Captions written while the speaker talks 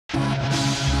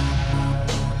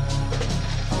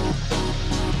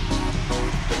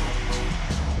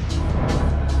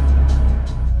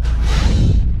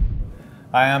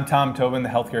Hi, I'm Tom Tobin, the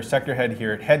healthcare sector head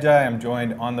here at Hedgeye. I'm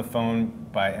joined on the phone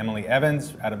by Emily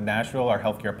Evans out of Nashville, our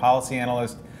healthcare policy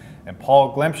analyst, and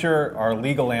Paul Glenchur, our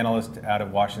legal analyst out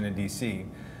of Washington, D.C.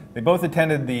 They both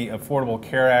attended the Affordable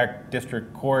Care Act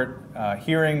District Court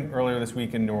hearing earlier this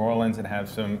week in New Orleans and have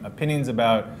some opinions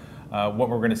about what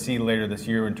we're going to see later this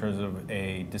year in terms of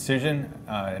a decision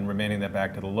and remanding that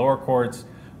back to the lower courts.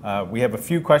 We have a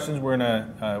few questions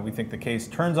we think the case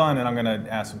turns on, and I'm going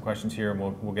to ask some questions here, and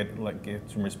we'll get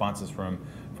some responses from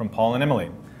Paul and Emily.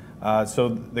 So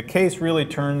the case really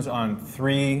turns on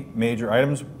three major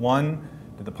items. One,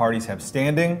 do the parties have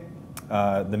standing?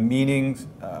 The meetings,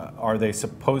 are they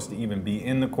supposed to even be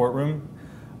in the courtroom?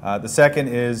 The second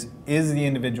is the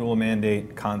individual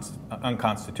mandate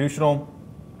unconstitutional,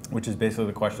 which is basically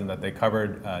the question that they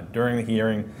covered during the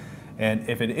hearing. And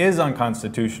if it is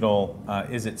unconstitutional,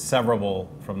 is it severable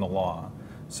from the law?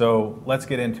 So let's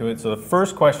get into it. So the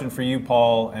first question for you,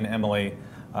 Paul and Emily,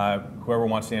 whoever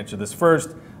wants to answer this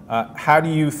first, how do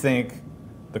you think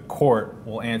the court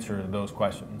will answer those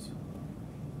questions?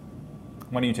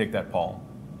 Why don't you take that, Paul?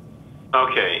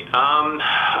 Okay.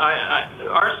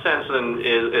 Our sense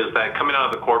is that coming out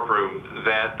of the courtroom,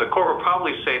 that the court will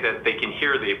probably say that they can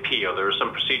hear the appeal. There are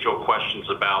some procedural questions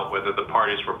about whether the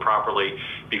parties were properly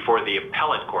before the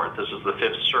appellate court. This is the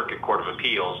Fifth Circuit Court of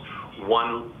Appeals,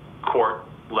 one court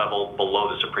level below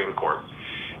the Supreme Court.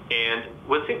 And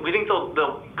we think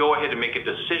they'll go ahead and make a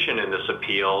decision in this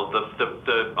appeal.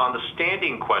 On the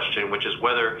standing question, which is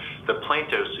whether the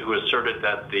plaintiffs who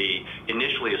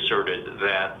initially asserted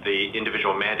that the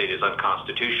individual mandate is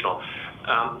unconstitutional,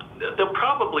 they'll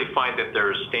probably find that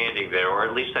there's standing there, or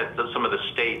at least that some of the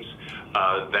states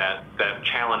that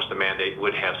challenge the mandate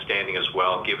would have standing as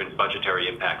well, given budgetary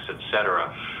impacts, et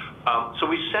cetera. So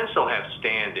we sense they'll have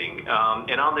standing.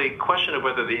 And on the question of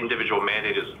whether the individual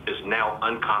mandate is now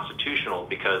unconstitutional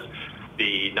because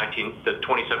the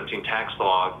 2017 tax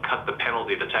law cut the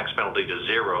tax penalty to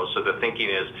zero, so the thinking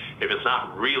is if it's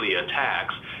not really a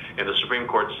tax, and the Supreme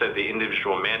Court said the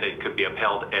individual mandate could be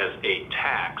upheld as a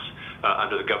tax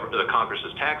under the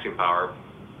Congress's taxing power,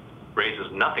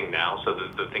 raises nothing now, so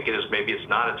the thinking is maybe it's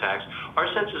not a tax.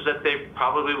 Our sense is that they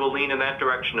probably will lean in that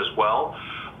direction as well.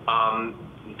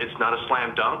 It's not a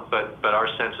slam dunk, but our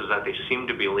sense is that they seem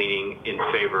to be leaning in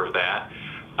favor of that.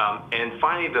 And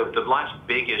finally, the last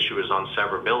big issue is on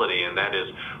severability, and that is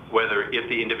whether if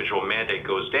the individual mandate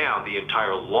goes down, the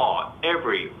entire law,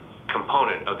 every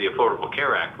component of the Affordable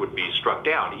Care Act would be struck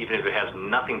down, even if it has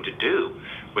nothing to do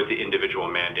with the individual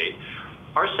mandate.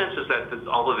 Our sense is that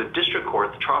although the district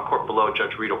court, the trial court below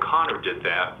Judge Reed O'Connor did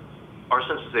that, our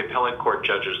sense is the appellate court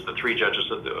judges, the three judges,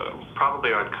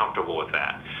 probably aren't comfortable with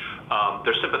that.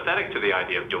 They're sympathetic to the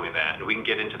idea of doing that, and we can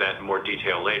get into that in more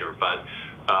detail later, but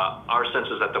our sense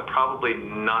is that they'll probably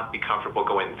not be comfortable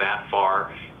going that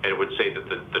far, and would say that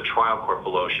the trial court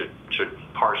below should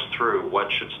parse through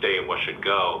what should stay and what should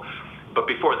go. But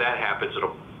before that happens,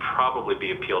 it'll probably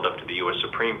be appealed up to the U.S.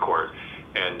 Supreme Court,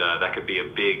 and that could be a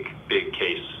big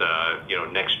case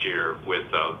next year with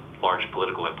large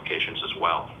political implications as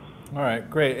well. All right,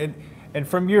 great. And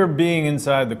from your being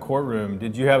inside the courtroom,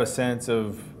 did you have a sense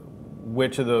of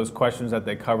which of those questions that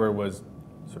they cover was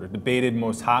sort of debated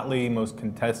most hotly, most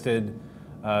contested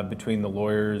between the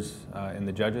lawyers and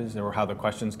the judges, or how the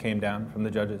questions came down from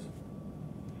the judges?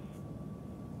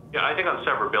 Yeah, I think on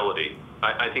severability,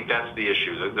 I think that's the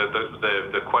issue.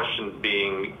 The question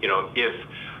being, if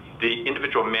the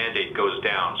individual mandate goes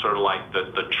down, sort of like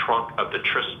the trunk of the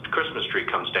Christmas tree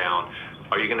comes down,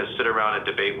 are you going to sit around and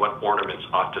debate what ornaments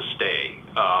ought to stay?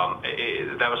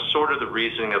 That was sort of the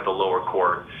reasoning of the lower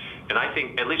court. And I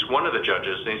think at least one of the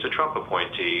judges, and he's a Trump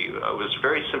appointee, was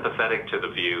very sympathetic to the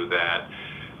view that,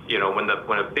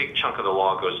 when a big chunk of the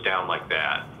law goes down like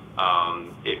that,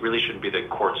 it really shouldn't be the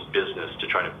court's business to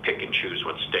try to pick and choose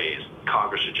what stays.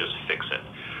 Congress should just fix it.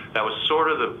 That was sort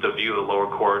of the view of the lower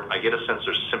court. I get a sense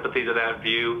there's sympathy to that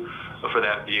view, for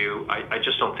that view. I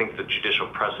just don't think the judicial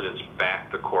precedents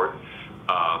back the court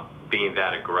being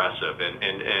that aggressive,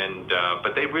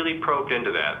 but they really probed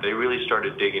into that. They really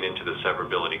started digging into the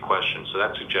severability question. So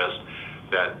that suggests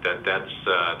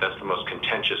that's the most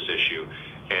contentious issue,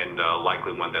 and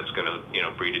likely one that's going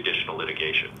to breed additional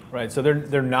litigation. Right. So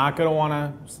they're not going to want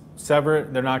to sever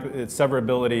it.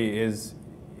 Severability is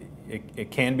it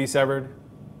can be severed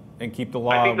and keep the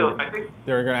law. I think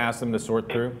they're going to ask them to sort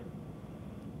through.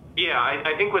 Yeah,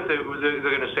 I think what they're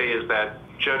going to say is that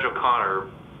Judge O'Connor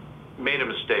made a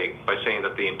mistake by saying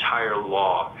that the entire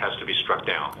law has to be struck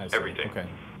down, everything, okay.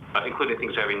 Including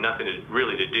things having nothing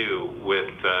really to do with,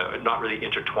 not really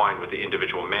intertwined with the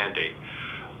individual mandate.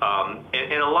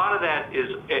 And a lot of that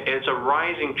it's a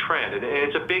rising trend, and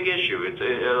it's a big issue. It's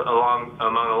among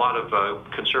a lot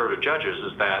of conservative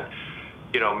judges is that,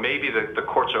 maybe the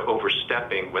courts are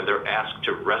overstepping when they're asked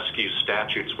to rescue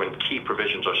statutes when key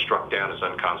provisions are struck down as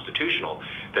unconstitutional.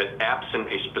 That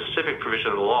absent a specific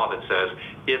provision of the law that says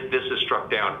if this is struck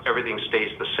down, everything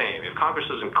stays the same. If Congress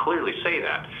doesn't clearly say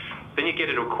that, then you get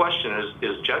into a question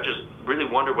is judges really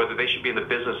wonder whether they should be in the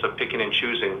business of picking and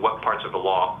choosing what parts of the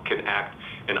law can act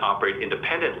and operate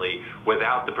independently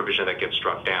without the provision that gets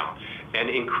struck down. And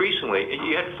increasingly,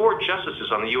 you had 4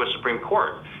 justices on the U.S. Supreme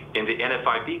Court in the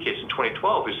NFIB case in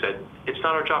 2012 who said, it's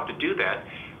not our job to do that.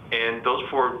 And those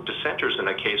 4 dissenters in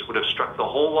that case would have struck the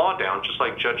whole law down, just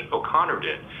like Judge O'Connor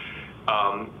did.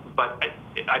 But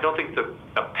I don't think the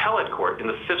appellate court in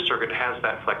the Fifth Circuit has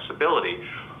that flexibility.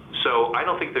 So I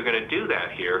don't think they're going to do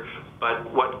that here. But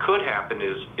what could happen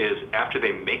is after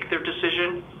they make their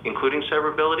decision, including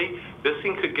severability, this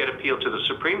thing could get appealed to the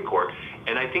Supreme Court.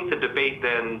 And I think the debate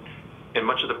then, and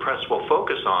much of the press will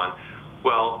focus on,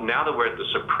 well, now that we're at the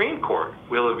Supreme Court,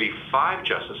 will there be 5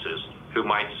 justices who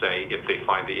might say, if they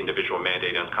find the individual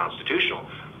mandate unconstitutional,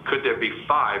 could there be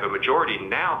 5, a majority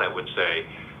now that would say,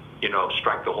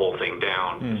 strike the whole thing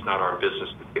down. It's not our business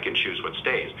to pick and choose what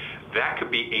stays. That could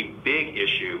be a big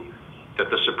issue that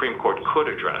the Supreme Court could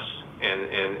address, and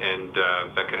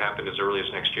that could happen as early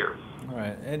as next year. All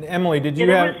right. And Emily, did you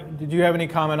have any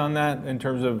comment on that in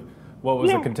terms of what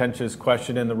was a contentious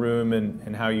question in the room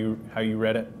and how you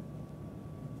read it?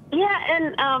 Yeah,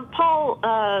 and Paul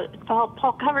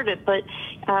covered it, but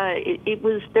it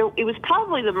was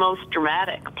probably the most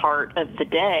dramatic part of the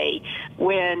day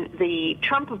when the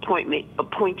Trump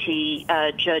appointee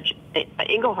Judge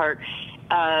Engelhardt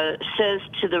says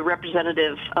to the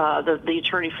representative, the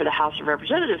attorney for the House of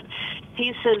Representatives,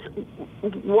 he says,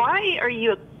 "Why are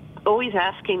you always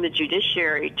asking the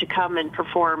judiciary to come and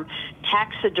perform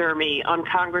taxidermy on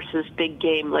Congress's big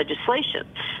game legislation?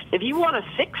 If you want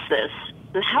to fix this,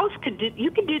 the House could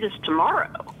do this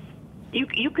tomorrow.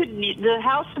 You could, the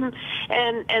House and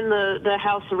the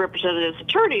House of Representatives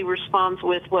attorney responds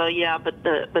with, well, yeah,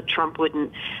 but Trump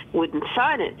wouldn't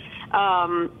sign it,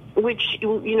 which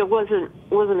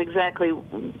wasn't exactly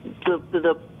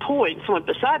the point, somewhat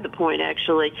beside the point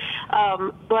actually,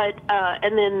 and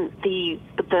then the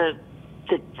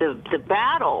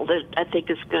battle that I think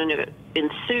is going to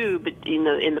ensue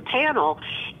in the panel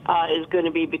is going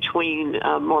to be between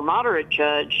more moderate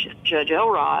Judge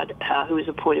Elrod, who was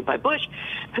appointed by Bush,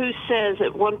 who says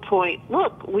at one point,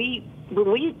 look, when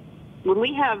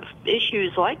we have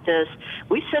issues like this,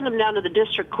 we send them down to the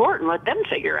district court and let them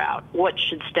figure out what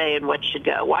should stay and what should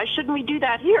go. Why shouldn't we do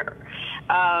that here?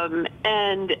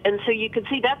 And so you can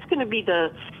see that's going to be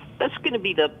the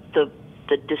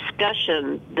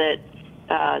discussion that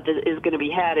is going to be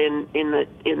had in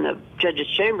the judges'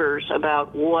 chambers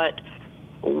about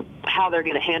how they're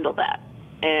going to handle that,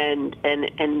 and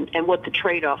what the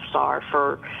trade-offs are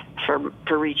for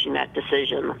reaching that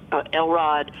decision.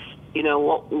 Elrod,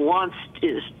 wants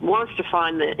to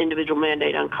find the individual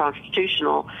mandate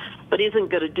unconstitutional, but isn't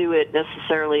going to do it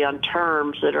necessarily on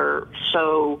terms that are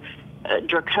so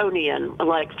draconian,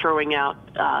 like throwing out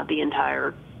the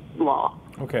entire law.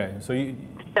 Okay, so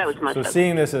that was my sense.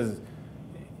 Seeing this as,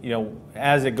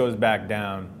 as it goes back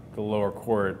down the lower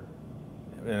court,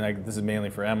 and this is mainly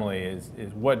for Emily,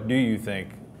 is what do you think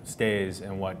stays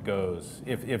and what goes,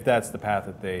 if that's the path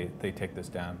that they take this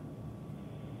down?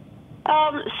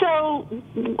 So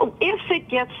if it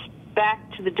gets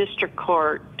back to the district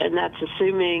court, and that's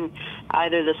assuming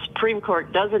either the Supreme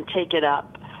Court doesn't take it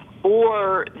up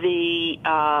or the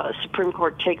Supreme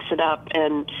Court takes it up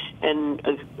and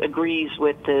agrees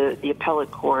with the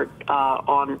appellate court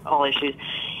on all issues,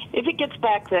 if it gets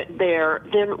back there,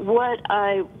 then what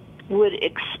I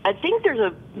think there's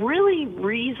a really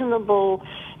reasonable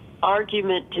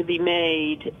argument to be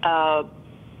made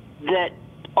that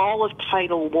all of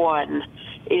Title I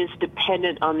is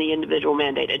dependent on the individual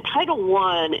mandate. And Title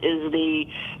I is the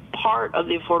part of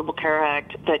the Affordable Care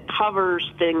Act that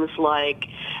covers things like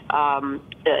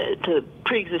the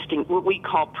pre-existing, what we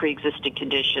call pre-existing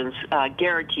conditions.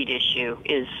 Guaranteed issue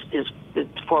is the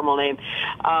formal name.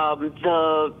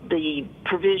 The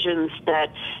provisions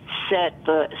that set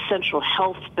the essential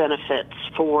health benefits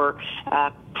for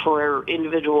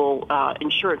individual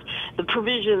insurance, the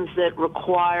provisions that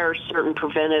require certain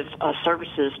preventive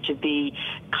services to be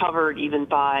covered even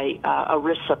by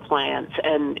ERISA plans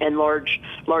and large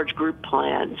group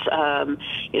plans.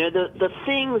 The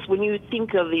things, when you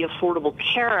think of the Affordable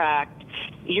Care Act,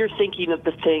 you're thinking of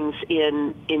the things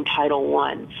in Title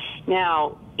I.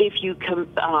 Now, if you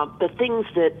the things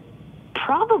that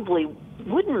probably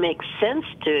wouldn't make sense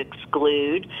to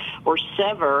exclude or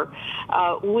sever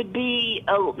would be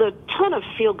a ton of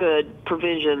feel-good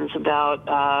provisions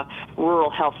about rural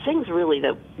health, things really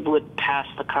that would pass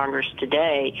the Congress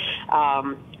today.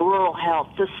 Rural health,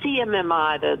 the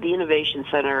CMMI, the Innovation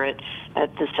Center at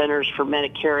the Centers for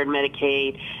Medicare and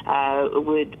Medicaid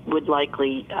would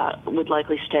likely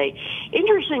stay.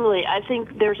 Interestingly, I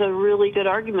think there's a really good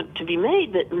argument to be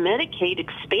made that Medicaid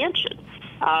expansion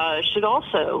should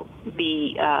also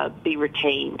be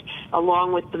retained,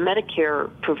 along with the Medicare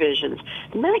provisions.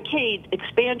 The Medicaid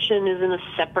expansion is in a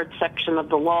separate section of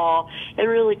the law and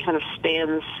really kind of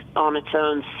stands on its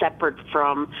own, separate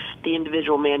from the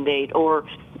individual mandate,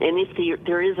 and if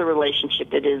there is a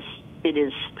relationship, it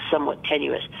is somewhat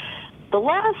tenuous. The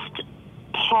last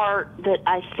part that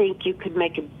I think you could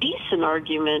make a decent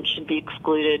argument should be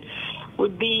excluded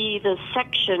would be the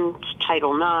section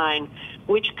Title IX,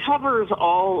 which covers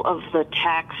all of the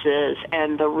taxes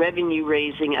and the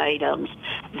revenue-raising items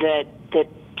that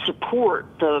support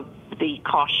the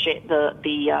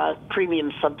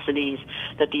premium subsidies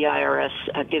that the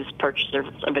IRS gives purchasers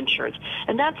of insurance,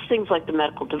 and that's things like the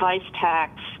medical device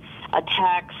tax, a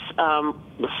tax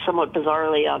somewhat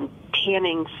bizarrely on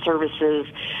tanning services,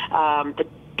 the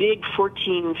big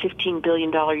 $14-15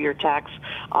 billion a year tax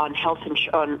on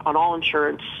on all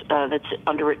insurance that's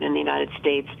underwritten in the United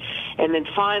States. And then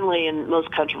finally, and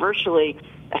most controversially,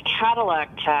 a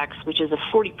Cadillac tax, which is a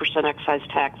 40% excise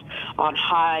tax on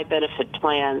high benefit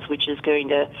plans, which is going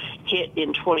to hit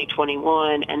in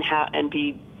 2021 and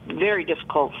be very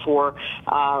difficult for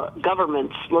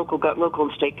governments, local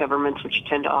and state governments, which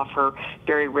tend to offer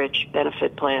very rich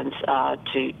benefit plans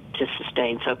to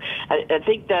sustain. So I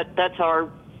think that's our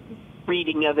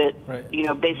reading of it, right,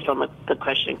 based on the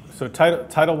questioning. So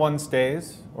Title I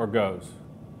stays or goes?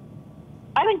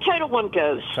 I think Title I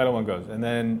goes. Title I goes. And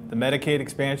then the Medicaid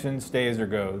expansion stays or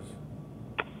goes?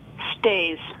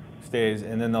 Stays. Stays.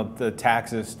 And then the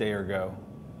taxes stay or go?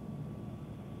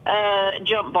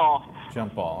 Jump ball.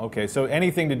 Jump ball. Okay. So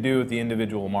anything to do with the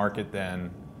individual market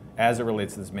then, as it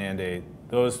relates to this mandate,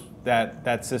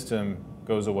 that system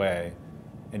goes away.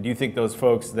 And do you think those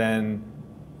folks then,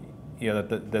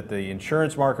 that the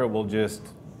insurance market will just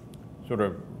sort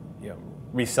of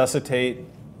resuscitate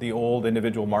the old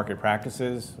individual market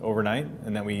practices overnight,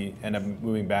 and then we end up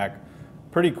moving back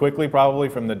pretty quickly, probably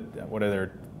from what are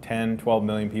there, 10, 12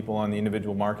 million people on the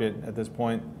individual market at this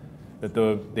point, that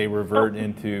they revert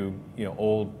into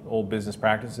old business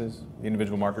practices, the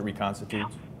individual market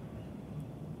reconstitutes?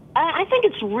 I think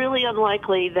it's really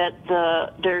unlikely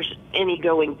that there's any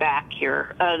going back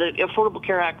here. The Affordable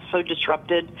Care Act so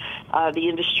disrupted the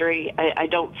industry. I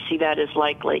don't see that as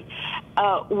likely.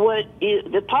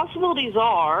 The possibilities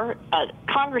are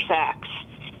Congress acts.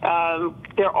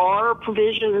 There are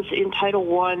provisions in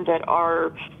Title I that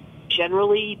are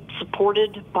generally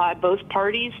supported by both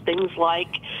parties, things like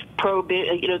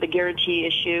the guarantee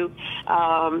issue,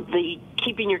 the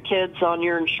keeping your kids on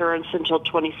your insurance until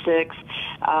 26.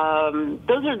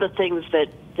 Those are the things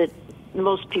that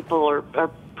most people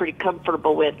are pretty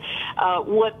comfortable with.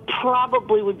 What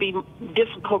probably would be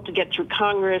difficult to get through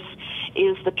Congress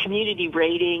is the community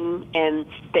rating and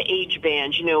the age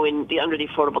band. Under the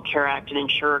Affordable Care Act, an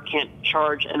insurer can't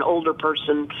charge an older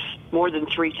person more than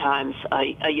 3 times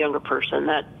a younger person.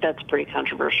 That's pretty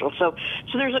controversial. So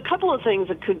there's a couple of things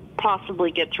that could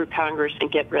possibly get through Congress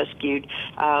and get rescued,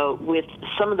 with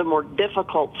some of the more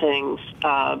difficult things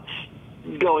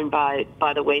going by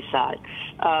the wayside.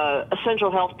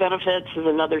 Essential health benefits is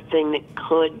another thing that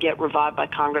could get revived by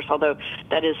Congress, although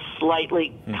that is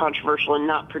slightly controversial and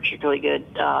not particularly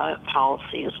good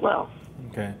policy as well.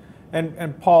 Okay.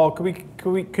 And Paul,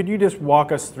 could you just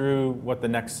walk us through what the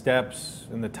next steps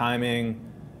and the timing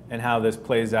and how this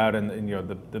plays out, and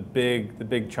the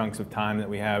big chunks of time that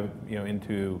we have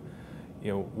into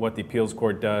what the appeals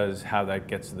court does, how that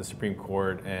gets to the Supreme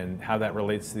Court, and how that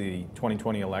relates to the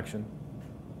 2020 election?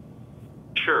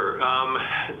 Sure.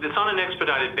 It's on an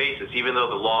expedited basis, even though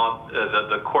the law,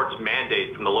 the court's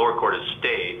mandate from the lower court has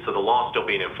stayed, so the law is still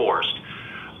being enforced.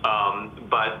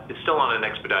 But it's still on an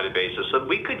expedited basis. So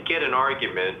we could get an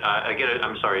argument,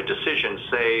 a decision,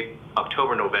 say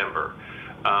October, November.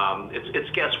 It's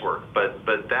guesswork, but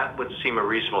that would seem a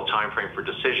reasonable time frame for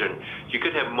decision. You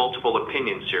could have multiple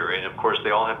opinions here, and of course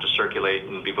they all have to circulate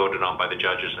and be voted on by the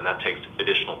judges, and that takes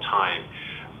additional time.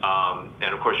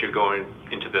 And of course you're going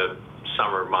into the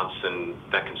summer months, and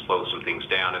that can slow some things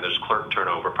down, and there's clerk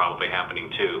turnover probably happening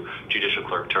too, judicial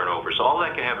clerk turnover. So all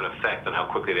that can have an effect on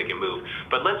how quickly they can move.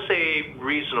 But let's say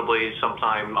reasonably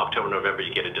sometime October, November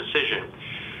you get a decision.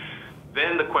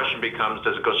 Then the question becomes,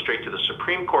 does it go straight to the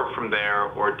Supreme Court from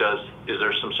there, or is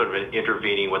there some sort of an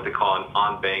intervening, what they call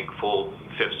an en-banc, full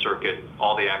Fifth Circuit,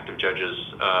 all the active judges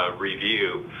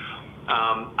review?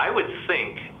 I would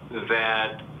think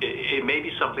that it may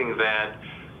be something that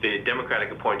the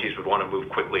Democratic appointees would want to move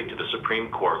quickly to the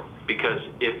Supreme Court, because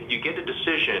if you get a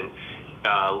decision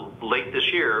late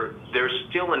this year, there's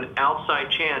still an outside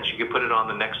chance you could put it on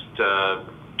the next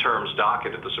term's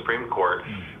docket at the Supreme Court,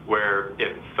 where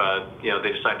if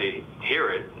they decide to hear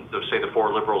it, let's say the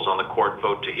 4 liberals on the court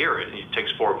vote to hear it, and it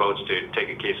takes 4 votes to take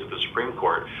a case at the Supreme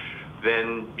Court,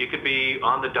 then you could be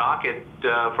on the docket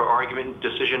for argument and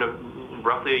decision of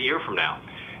roughly a year from now.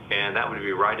 And that would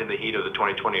be right in the heat of the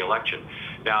 2020 election.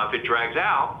 Now, if it drags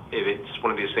out, if it's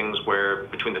one of these things where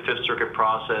between the Fifth Circuit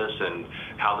process and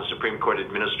how the Supreme Court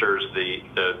administers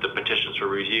the petitions for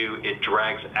review, it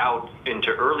drags out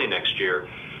into early next year,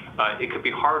 it could be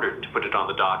harder to put it on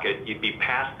the docket. You'd be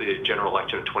past the general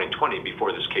election of 2020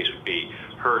 before this case would be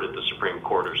heard at the Supreme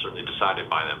Court or certainly decided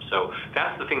by them. So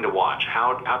that's the thing to watch.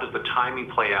 How does the timing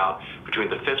play out between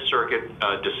the Fifth Circuit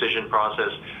decision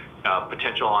process,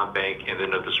 potential on bank, and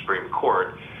then at the Supreme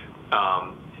Court?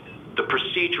 The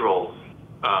procedural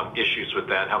issues with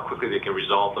that, how quickly they can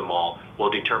resolve them all, will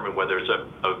determine whether it's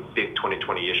a big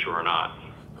 2020 issue or not.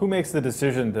 Who makes the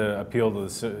decision to appeal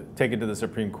to take it to the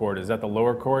Supreme Court? Is that the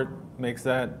lower court makes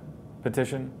that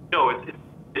petition? No,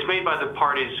 it's made by the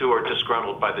parties who are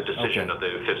disgruntled by the decision of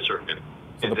the Fifth Circuit.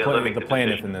 So the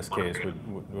plaintiff in this case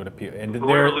would appeal. And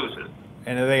whoever loses.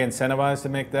 And are they incentivized to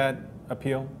make that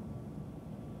appeal?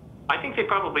 I think they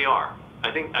probably are.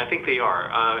 I think they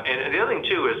are. And the other thing,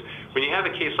 too, is when you have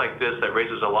a case like this that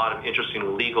raises a lot of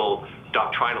interesting legal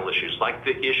doctrinal issues, like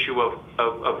the issue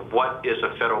of what is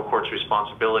a federal court's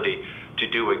responsibility to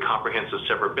do a comprehensive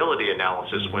severability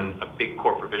analysis when a big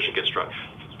court provision gets struck.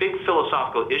 Big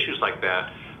philosophical issues like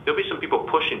that, there'll be some people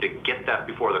pushing to get that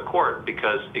before the court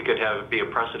because it could be a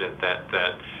precedent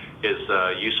that is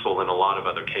useful in a lot of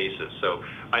other cases. So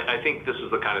I think this is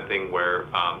the kind of thing where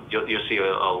you'll see a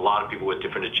lot of people with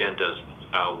different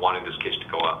agendas wanting this case to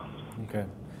go up. Okay.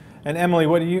 And Emily,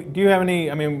 what do you have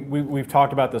any? I mean, we've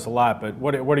talked about this a lot, but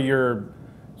what are your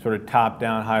sort of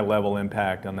top-down, high-level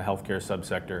impact on the healthcare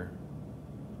subsector?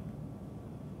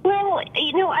 Well,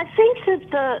 I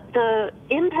think that the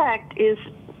impact is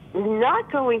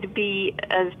not going to be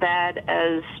as bad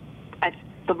as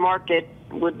the market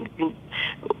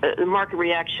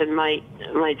reaction might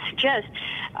suggest.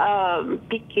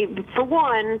 For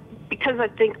one, because I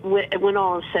think when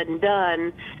all is said and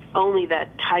done, only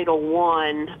that Title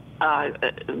I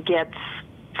gets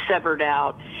severed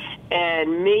out,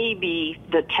 and maybe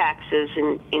the taxes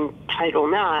in Title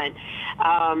IX.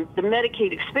 The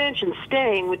Medicaid expansion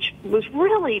staying, which was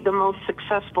really the most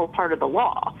successful part of the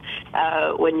law,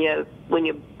 when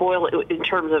you boil it in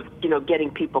terms of getting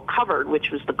people covered,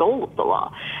 which was the goal of the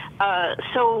law.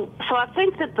 So I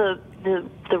think that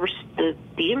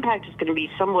the impact is going to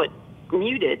be somewhat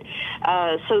muted.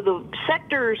 So the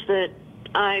sectors that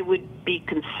I would be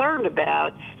concerned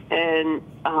about and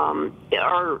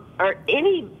are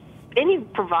any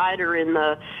provider in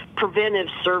the preventive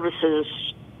services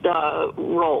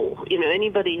role.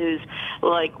 Anybody who's,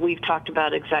 like we've talked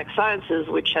about, Exact Sciences,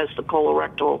 which has the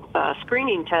colorectal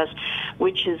screening test,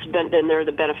 which has been they're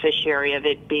the beneficiary of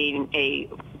it being a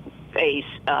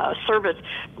service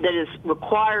that is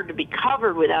required to be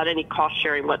covered without any cost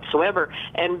sharing whatsoever,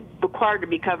 and required to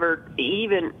be covered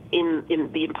even in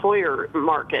the employer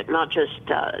market, not just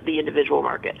the individual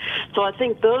market. So I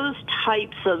think those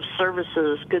types of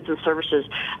services, goods and services,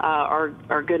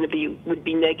 would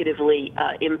be negatively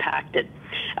impacted.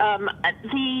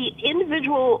 The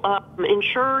individual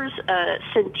insurers,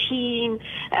 Centene,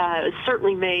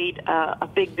 certainly made a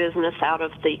big business out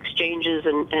of the exchanges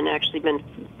and actually been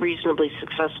reasonably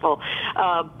successful.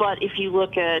 But if you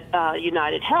look at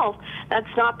United Health,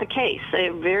 that's not the case. They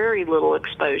have very little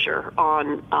exposure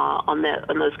on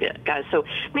those guys. So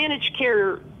managed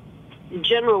care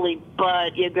generally,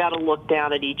 but you've got to look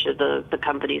down at each of the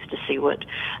companies to see what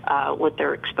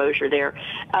their exposure there.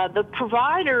 The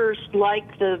providers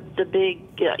like the big,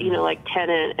 like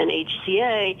Tenet and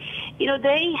HCA,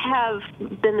 they have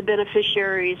been the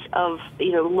beneficiaries of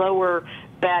lower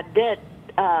bad debt.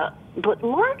 But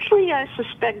largely, I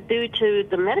suspect, due to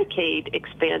the Medicaid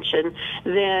expansion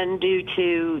than due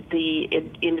to the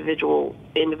individual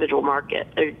market.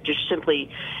 There's just simply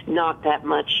not that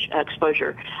much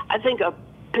exposure. I think a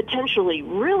potentially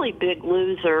really big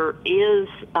loser is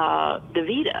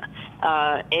DaVita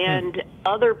and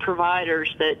other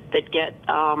providers that get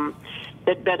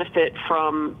that benefit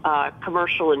from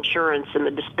commercial insurance and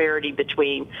the disparity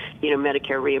between,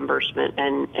 Medicare reimbursement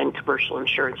and commercial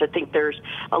insurance. I think there's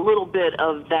a little bit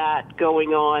of that going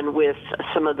on with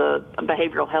some of the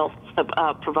behavioral health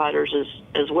providers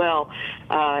as well.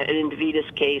 And in DaVita's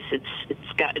case,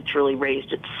 it's really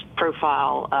raised its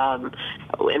profile,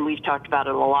 and we've talked about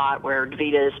it a lot, where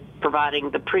DaVita is providing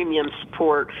the premium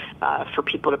support for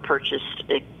people to purchase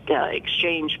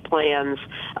exchange plans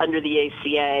under the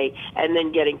ACA, and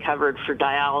then getting covered for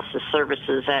dialysis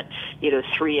services at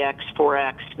 3x,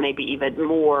 4x, maybe even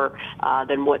more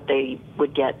than what they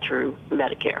would get through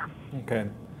Medicare. Okay.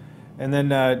 And then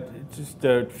just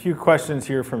a few questions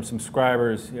here from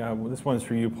subscribers. This one's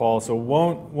for you, Paul. So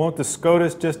won't the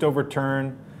SCOTUS just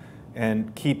overturn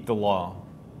and keep the law?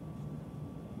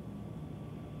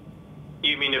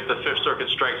 You mean if the Fifth Circuit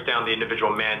strikes down the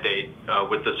individual mandate,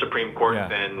 would the Supreme Court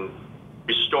then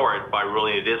restore it by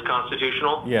ruling it is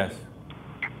constitutional? Yes.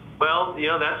 Well,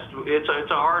 it's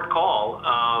a hard call.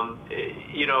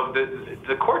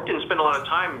 The court didn't spend a lot of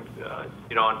time,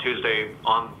 on Tuesday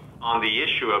on the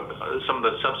issue of some of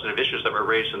the substantive issues that were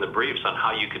raised in the briefs on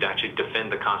how you could actually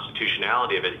defend the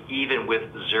constitutionality of it, even with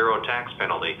zero tax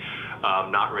penalty,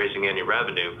 not raising any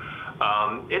revenue.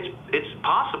 It's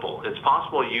possible. It's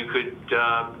possible you could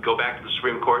go back to the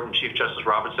Supreme Court and Chief Justice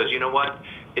Roberts says, you know what,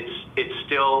 it's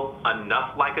still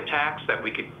enough like a tax that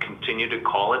we could continue to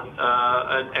call it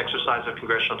an exercise of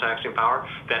congressional taxing power.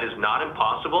 That is not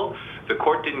impossible. The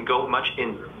court didn't go much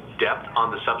in depth on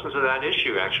the substance of that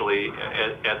issue, actually,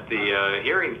 at the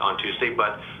hearing on Tuesday,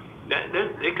 but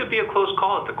it could be a close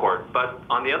call at the court. But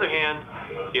on the other hand,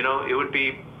 it would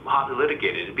be hotly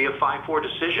litigated. It'd be a 5-4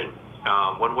 decision.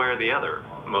 One way or the other,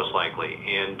 most likely,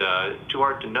 and too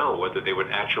hard to know whether they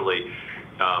would actually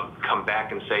come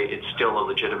back and say it's still a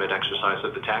legitimate exercise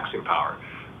of the taxing power,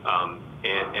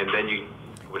 and then you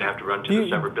would have to run to the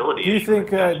severability issue.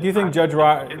 Do you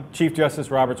think Chief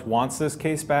Justice Roberts wants this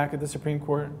case back at the Supreme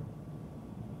Court?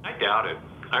 I doubt it.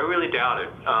 I really doubt it.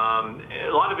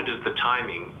 A lot of it is the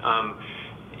timing. A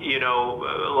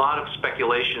lot of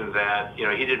speculation that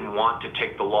he didn't want to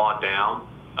take the law down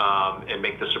and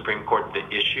make the Supreme Court the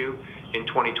issue in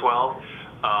 2012.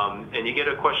 And you get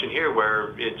a question here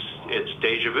where it's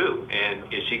deja vu.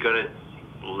 And is he going to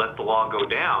let the law go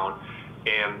down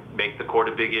and make the court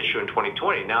a big issue in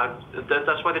 2020? Now,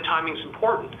 that's why the timing's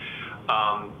important.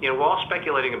 We're all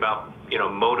speculating about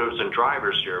motives and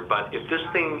drivers here, but if this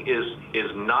thing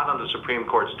is not on the Supreme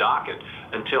Court's docket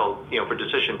until for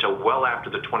decision till well after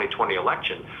the 2020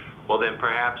 election, well then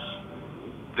perhaps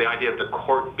the idea of the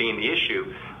court being the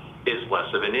issue is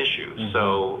less of an issue. Mm-hmm.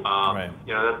 So,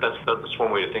 that's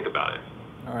one way to think about it.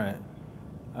 All right.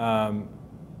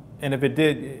 And if it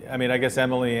did, I guess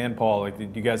Emily and Paul, do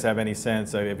you guys have any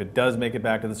sense if it does make it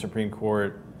back to the Supreme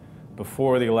Court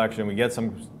before the election, we get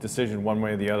some decision one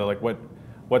way or the other,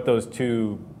 what those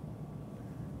two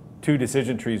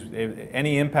decision trees,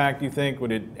 any impact you think?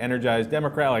 Would it energize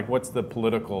Democrat? What's the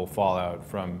political fallout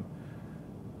from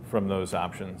those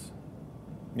options?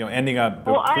 Ending up.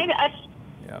 Well, I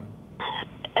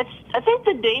think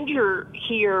the danger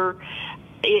here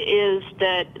is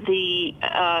that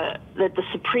the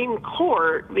Supreme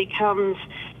Court becomes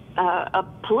a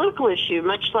political issue,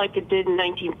 much like it did in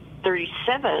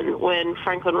 1937 when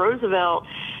Franklin Roosevelt,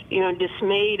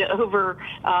 dismayed over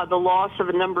the loss of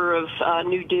a number of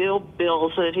New Deal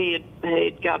bills that he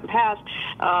had gotten passed.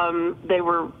 They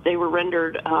were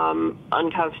rendered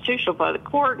unconstitutional by the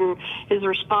court, and his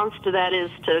response to that is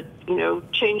to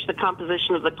change the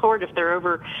composition of the court if they're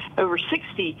over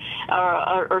 60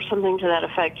 or something to that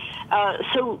effect.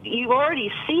 So you've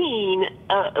already seen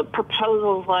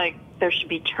proposals like there should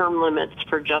be term limits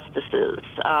for justices.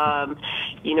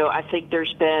 I think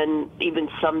there's been even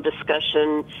some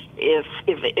discussion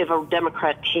if a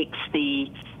Democrat takes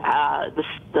the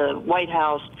White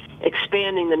House,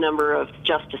 expanding the number of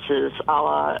justices a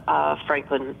la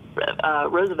Franklin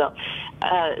Roosevelt.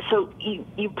 So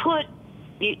you could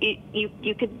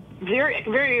very,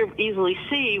 very easily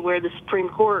see where the Supreme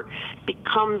Court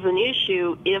becomes an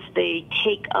issue if they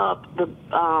take up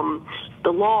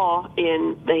the law,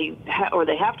 and they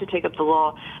have to take up the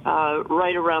law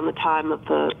right around the time of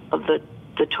the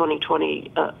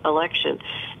 2020 election,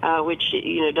 which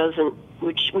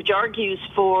which argues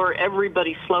for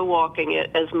everybody slow walking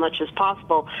it as much as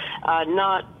possible,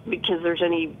 not because there's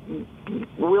any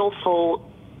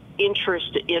willful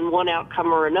interest in one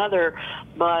outcome or another,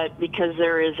 but because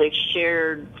there is a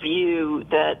shared view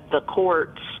that the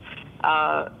courts,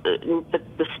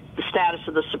 the status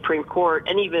of the Supreme Court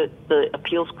and even the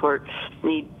appeals court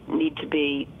need to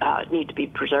be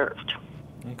preserved.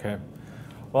 Okay.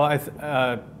 Well,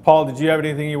 Paul, did you have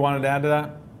anything you wanted to add to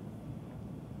that?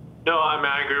 No, I mean,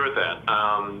 I agree with that.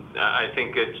 I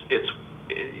think it's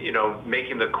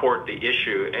making the court the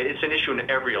issue. It's an issue in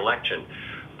every election,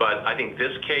 but I think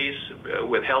this case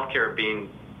with healthcare being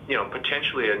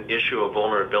potentially an issue of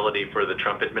vulnerability for the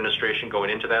Trump administration going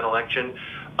into that election,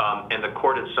 and the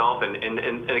court itself,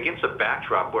 and against a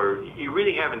backdrop where you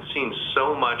really haven't seen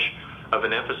so much of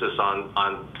an emphasis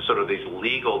on sort of these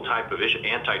legal type of issues,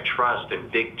 antitrust and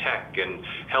big tech and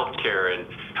healthcare, and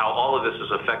how all of this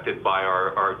is affected by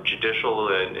our judicial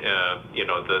and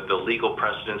the legal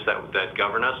precedents that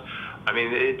govern us. I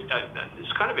mean,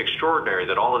 it's kind of extraordinary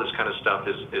that all of this kind of stuff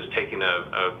is taking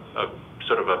a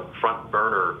sort of a front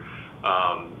burner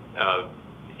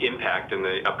impact in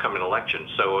the upcoming election.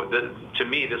 So to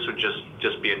me, this would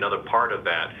just be another part of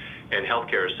that. And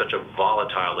healthcare is such a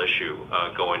volatile issue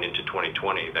going into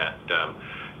 2020 that,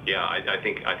 I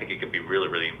think it could be really,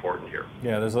 really important here.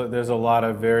 Yeah, there's a lot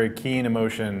of very keen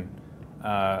emotion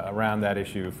around that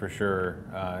issue for sure,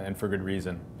 and for good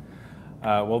reason.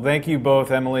 Well, thank you both,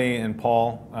 Emily and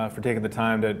Paul, for taking the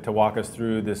time to walk us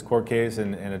through this court case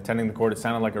and attending the court. It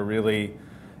sounded like a really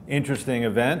interesting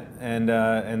event, and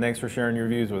thanks for sharing your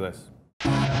views with us.